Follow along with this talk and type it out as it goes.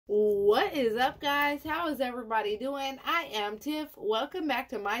What is up, guys? How is everybody doing? I am Tiff. Welcome back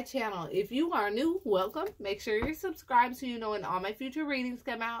to my channel. If you are new, welcome. Make sure you're subscribed so you know when all my future readings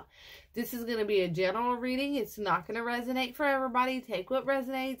come out. This is going to be a general reading. It's not going to resonate for everybody. Take what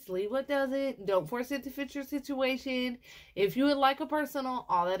resonates, leave what doesn't. Don't force it to fit your situation. If you would like a personal,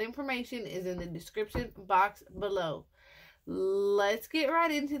 all that information is in the description box below. Let's get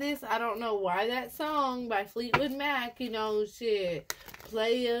right into this. I don't know why that song by Fleetwood Mac, shit.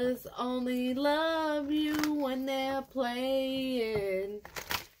 Players only love you when they're playing.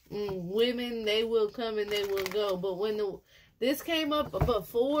 Women, they will come and they will go. But when this came up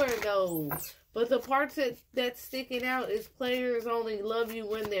before, though. But the parts that's sticking out is players only love you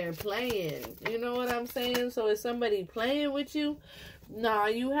when they're playing. You know what I'm saying? So is somebody playing with you? Nah,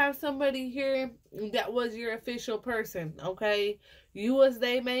 you have somebody here that was your official person, okay? You was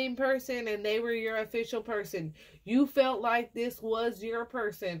their main person and they were your official person. You felt like this was your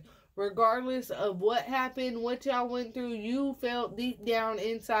person. Regardless of what happened, what y'all went through, you felt deep down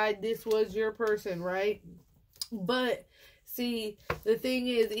inside this was your person, right? But see, the thing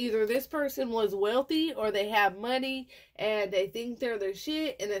is, either this person was wealthy or they have money and they think they're the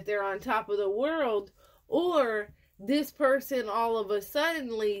shit and that they're on top of the world, or this person all of a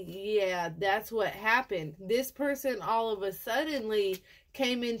suddenly, yeah, that's what happened. This person all of a suddenly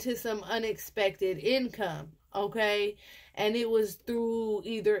came into some unexpected income, okay? And it was through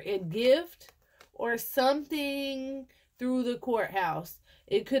either a gift or something through the courthouse.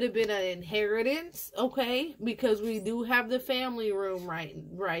 It could have been an inheritance, okay? Because we do have the family room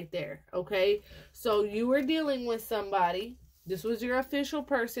right there, okay? So you were dealing with somebody. This was your official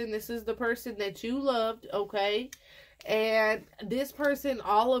person. This is the person that you loved, okay? And this person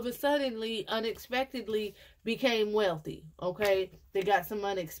all of a suddenly, unexpectedly, became wealthy, okay? They got some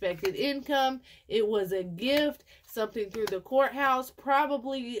unexpected income. It was a gift, something through the courthouse,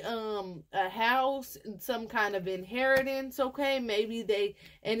 probably a house, some kind of inheritance, okay? Maybe they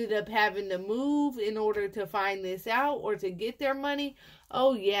ended up having to move in order to find this out or to get their money.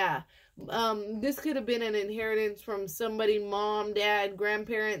 Oh, yeah. This could have been an inheritance from somebody, mom, dad,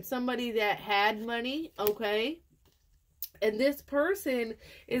 grandparents, somebody that had money, okay? And this person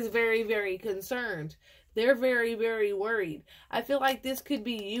is very, very concerned. They're very, very worried. I feel like this could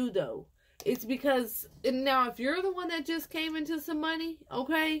be you, though. It's because, and now if you're the one that just came into some money,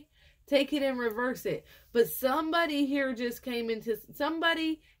 okay, take it and reverse it. But somebody here just came into,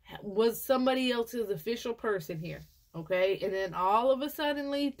 somebody was somebody else's official person here, okay? And then all of a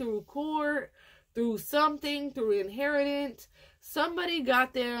sudden, through court, through something, through inheritance, somebody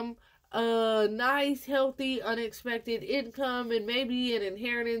got them a nice, healthy, unexpected income and maybe an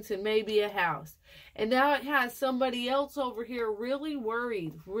inheritance and maybe a house. And now it has somebody else over here really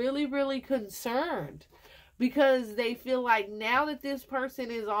worried, really, really concerned, because they feel like now that this person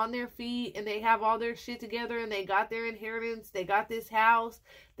is on their feet and they have all their shit together and they got their inheritance, they got this house,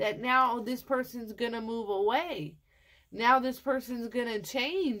 that now this person's gonna move away. Now this person's gonna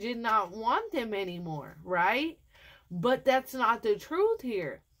change and not want them anymore, right? But that's not the truth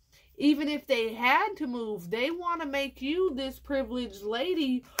here. Even if they had to move, they want to make you, this privileged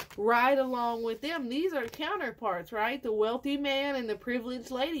lady, ride along with them. These are counterparts, right? The wealthy man and the privileged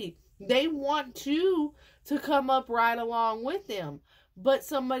lady. They want you to come up right along with them. But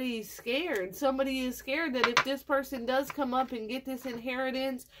somebody's scared. Somebody is scared that if this person does come up and get this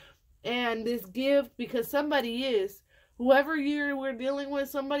inheritance and this gift, because somebody is, whoever you were dealing with,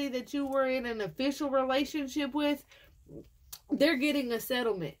 somebody that you were in an official relationship with, they're getting a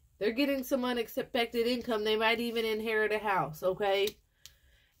settlement. They're getting some unexpected income. They might even inherit a house, okay?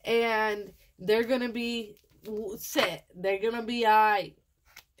 And they're going to be set. They're going to be all right.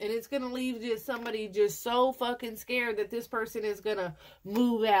 And it's going to leave just somebody just so fucking scared that this person is going to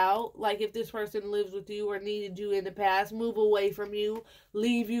move out. Like if this person lives with you or needed you in the past, move away from you,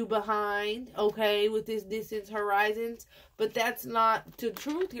 leave you behind, okay, with this distance horizons. But that's not the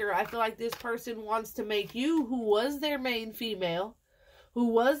truth here. I feel like this person wants to make you, who was their main female, who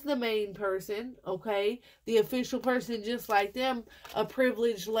was the main person, okay, the official person just like them, a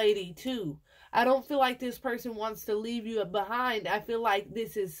privileged lady too. I don't feel like this person wants to leave you behind. I feel like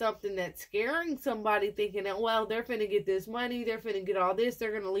this is something that's scaring somebody, thinking that, well, they're finna get this money, they're finna get all this,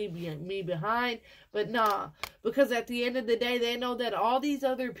 they're gonna leave me behind. But nah, because at the end of the day, they know that all these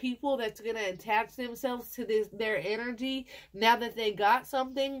other people that's gonna attach themselves to their energy, now that they got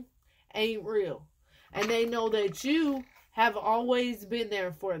something, ain't real. And they know that you have always been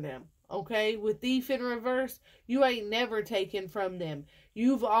there for them, okay? With thief in reverse, you ain't never taken from them.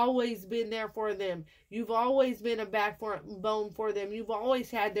 You've always been there for them. You've always been a backbone for them. You've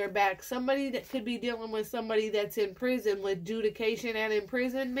always had their back. Somebody that could be dealing with somebody that's in prison with adjudication and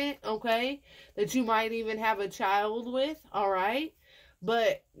imprisonment, okay? That you might even have a child with, all right?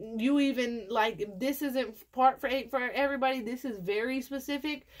 But you even, like, this isn't for everybody. This is very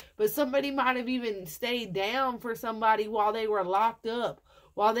specific. But somebody might have even stayed down for somebody while they were locked up,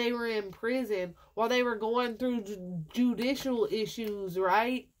 while they were in prison, while they were going through judicial issues,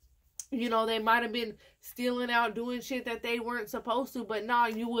 right? You know, they might have been stealing out, doing shit that they weren't supposed to. But nah,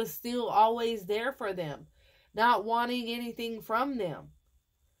 you was still always there for them, not wanting anything from them.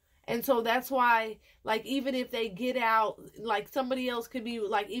 And so that's why, like, even if they get out, like, somebody else could be,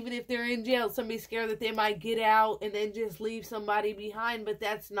 like, even if they're in jail, somebody's scared that they might get out and then just leave somebody behind, but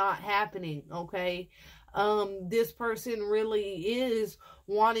that's not happening, okay? This person really is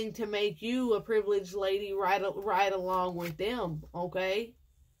wanting to make you a privileged lady right along with them, okay?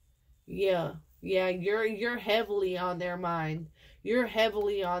 Yeah, you're heavily on their mind. You're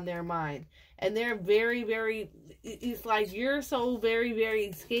heavily on their mind. And they're very, very, it's like you're so very,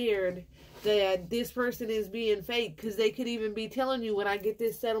 very scared that this person is being fake, because they could even be telling you, when I get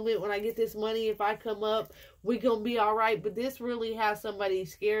this settlement, when I get this money, if I come up, we're going to be all right. But this really has somebody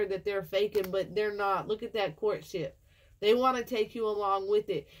scared that they're faking, but they're not. Look at that courtship. They want to take you along with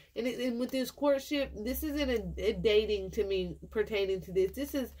it. And with this courtship, this isn't a dating to me pertaining to this.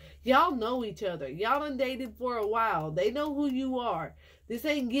 This is, y'all know each other. Y'all done dated for a while. They know who you are. This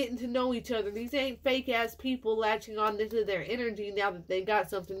ain't getting to know each other. These ain't fake-ass people latching on to their energy now that they got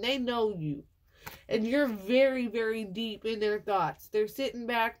something. They know you. And you're very, very deep in their thoughts. They're sitting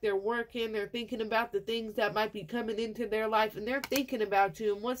back, they're working, they're thinking about the things that might be coming into their life, and they're thinking about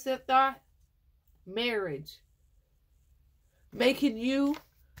you. And what's that thought? Marriage. Making you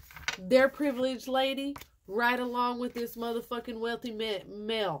their privileged lady right along with this motherfucking wealthy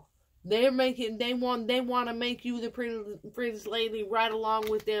male. They want to make you the privileged lady right along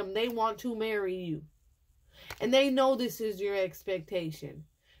with them. They want to marry you. And they know this is your expectation.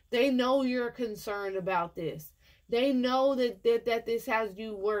 They know you're concerned about this. They know that this has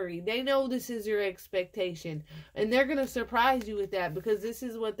you worried. They know this is your expectation. And they're going to surprise you with that, because this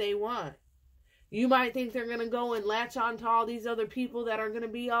is what they want. You might think they're going to go and latch on to all these other people that are going to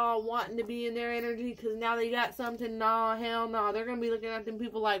be all wanting to be in their energy because now they got something. Nah, hell no. They're going to be looking at them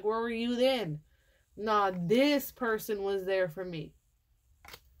people like, where were you then? Nah, this person was there for me.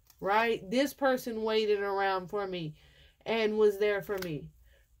 Right? This person waited around for me and was there for me.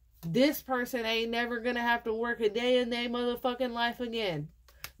 This person ain't never going to have to work a day in their motherfucking life again.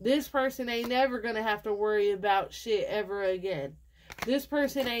 This person ain't never going to have to worry about shit ever again. This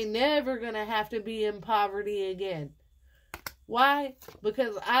person ain't never going to have to be in poverty again. Why?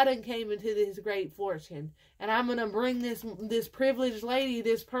 Because I done came into this great fortune. And I'm going to bring this privileged lady,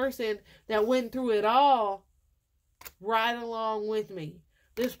 this person that went through it all, right along with me.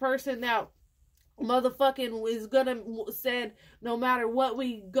 This person that motherfucking is going to said, no matter what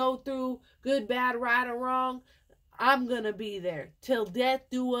we go through, good, bad, right, or wrong, I'm going to be there. Till death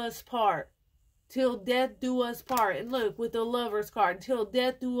do us part. Till death do us part. And look, with the lover's card, till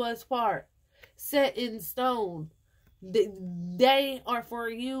death do us part. Set in stone. They are for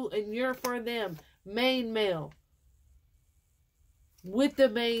you and you're for them. Main male. With the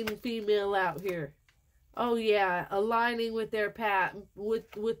main female out here. Oh yeah, aligning with their path,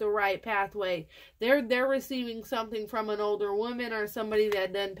 with the right pathway. They're receiving something from an older woman or somebody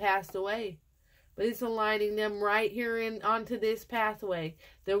that done passed away. But it's aligning them right here onto this pathway.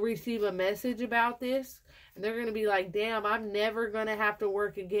 They'll receive a message about this, and they're going to be like, damn, I'm never going to have to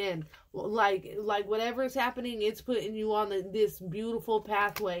work again. Like whatever's happening, it's putting you on this beautiful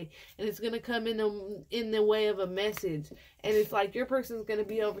pathway, and it's going to come in the way of a message. And it's like your person's going to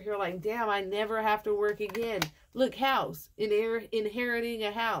be over here like, damn, I never have to work again. Look, house, inheriting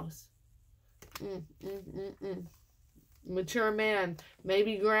a house. Mature man,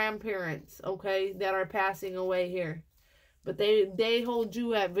 maybe grandparents, okay, that are passing away here. But they hold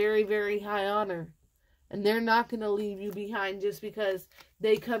you at very, very high honor. And they're not going to leave you behind just because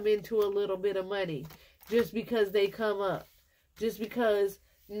they come into a little bit of money. Just because they come up. Just because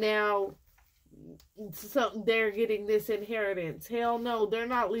now they're getting this inheritance. Hell no, they're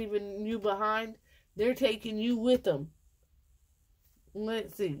not leaving you behind. They're taking you with them.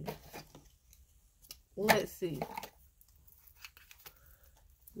 Let's see.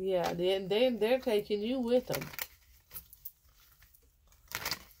 Yeah, they're taking you with them.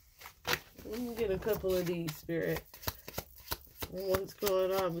 Let me get a couple of these, Spirit. What's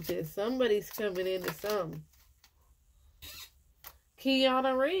going on with this? Somebody's coming into something. Key on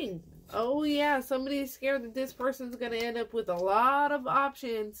a ring. Oh, yeah. Somebody's scared that this person's going to end up with a lot of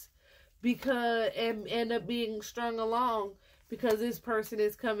options and end up being strung along because this person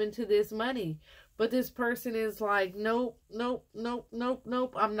is coming to this money. But this person is like, nope, nope, nope, nope,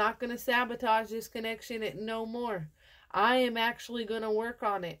 nope. I'm not going to sabotage this connection no more. I am actually going to work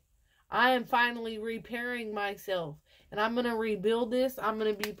on it. I am finally repairing myself. And I'm going to rebuild this. I'm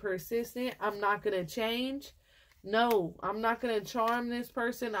going to be persistent. I'm not going to change. No, I'm not going to charm this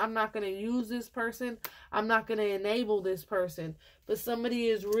person. I'm not going to use this person. I'm not going to enable this person. But somebody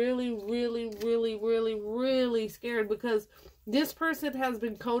is really, really, really, really, really scared because this person has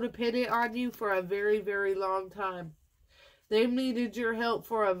been codependent on you for a very, very long time. They've needed your help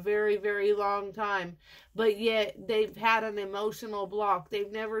for a very, very long time. But yet, they've had an emotional block.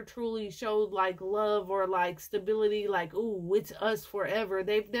 They've never truly showed, like, love or, like, stability. Like, ooh, it's us forever.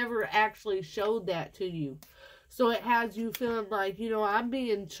 They've never actually showed that to you. So it has you feeling like, you know, I'm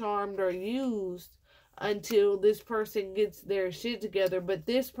being charmed or used until this person gets their shit together. But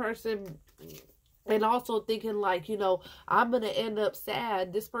this person... And also thinking like, you know, I'm going to end up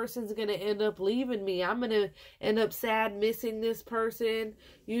sad. This person's going to end up leaving me. I'm going to end up sad missing this person,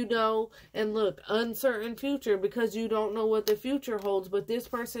 you know. And look, uncertain future because you don't know what the future holds. But this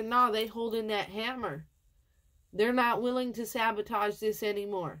person, nah, they holding that hammer. They're not willing to sabotage this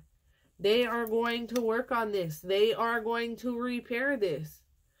anymore. They are going to work on this. They are going to repair this.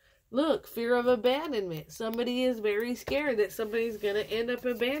 Look, fear of abandonment. Somebody is very scared that somebody's going to end up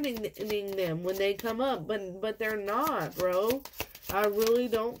abandoning them when they come up. But they're not, bro. I really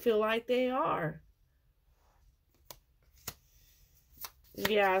don't feel like they are.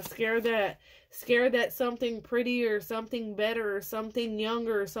 Yeah, scared that something prettier, something better, or something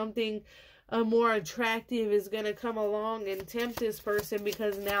younger, or something more attractive is going to come along and tempt this person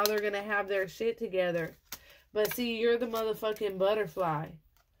because now they're going to have their shit together. But see, you're the motherfucking butterfly.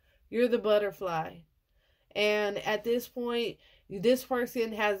 You're the butterfly. And at this point, this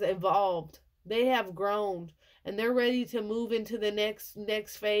person has evolved. They have grown. And they're ready to move into the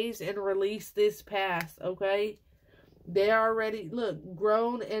next phase and release this past, okay? They are ready, look,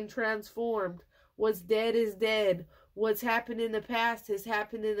 grown and transformed. What's dead is dead. What's happened in the past has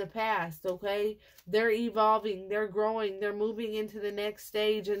happened in the past, okay? They're evolving. They're growing. They're moving into the next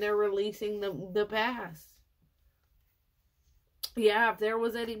stage and they're releasing the past. Yeah, if there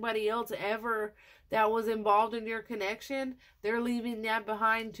was anybody else ever that was involved in your connection, they're leaving that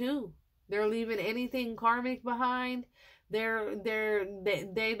behind too. They're leaving anything karmic behind.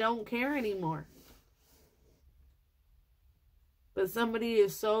 They don't care anymore. But somebody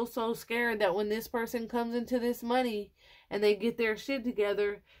is so scared that when this person comes into this money and they get their shit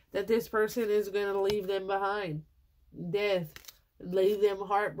together, that this person is going to leave them behind. Death. Leave them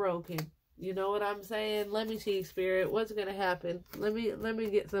heartbroken. You know what I'm saying? Let me see, Spirit. What's going to happen? Let me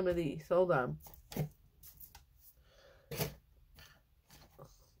get some of these. Hold on.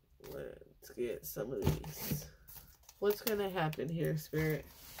 Let's get some of these. What's going to happen here, Spirit?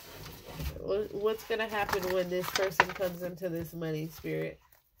 What's going to happen when this person comes into this money, Spirit?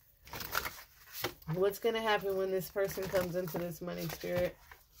 What's going to happen when this person comes into this money, Spirit?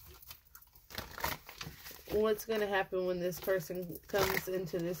 What's going to happen when this person comes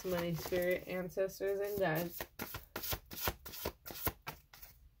into this money, Spirit, ancestors, and guides?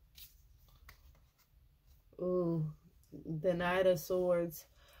 Ooh, the Knight of Swords.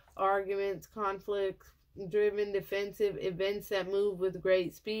 Arguments, conflicts, driven, defensive, events that move with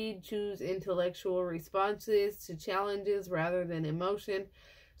great speed. Choose intellectual responses to challenges rather than emotion.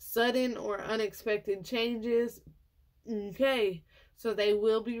 Sudden or unexpected changes. Okay. So they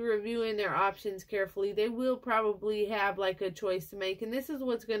will be reviewing their options carefully. They will probably have like a choice to make. And this is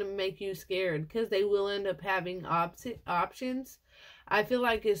what's going to make you scared. Because they will end up having options. I feel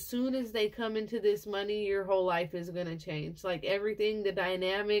like as soon as they come into this money, your whole life is going to change. Like everything, the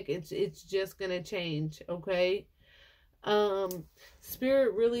dynamic, it's just going to change. Okay?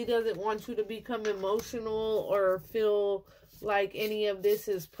 Spirit really doesn't want you to become emotional or feel like any of this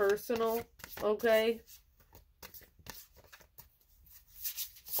is personal. Okay?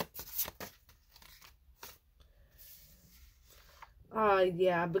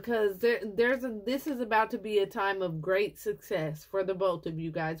 Yeah, because this is about to be a time of great success for the both of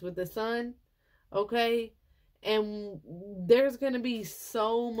you guys with the sun, okay? And there's going to be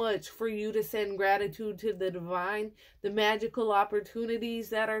so much for you to send gratitude to the divine, the magical opportunities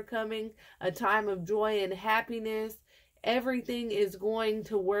that are coming, a time of joy and happiness. Everything is going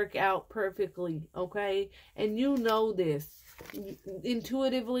to work out perfectly, okay? And you know this.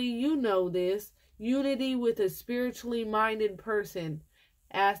 Intuitively, you know this. Unity with a spiritually minded person.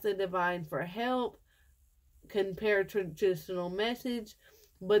 Ask the divine for help. Compare traditional message.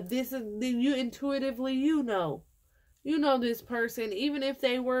 But this is, you intuitively, you know this person, even if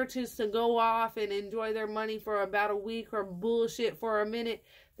they were just to go off and enjoy their money for about a week or bullshit for a minute,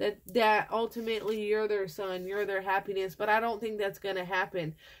 that ultimately you're their son, you're their happiness. But I don't think that's going to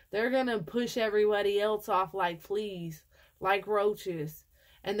happen. They're going to push everybody else off like fleas, like roaches.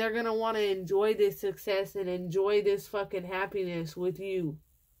 And they're going to want to enjoy this success and enjoy this fucking happiness with you.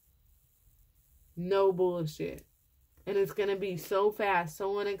 No bullshit. And it's going to be so fast,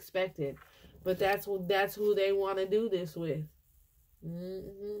 so unexpected. But that's who they want to do this with.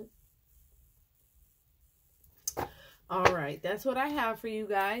 All right. That's what I have for you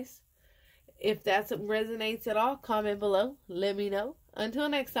guys. If that resonates at all, comment below. Let me know. Until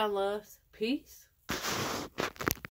next time, loves. Peace.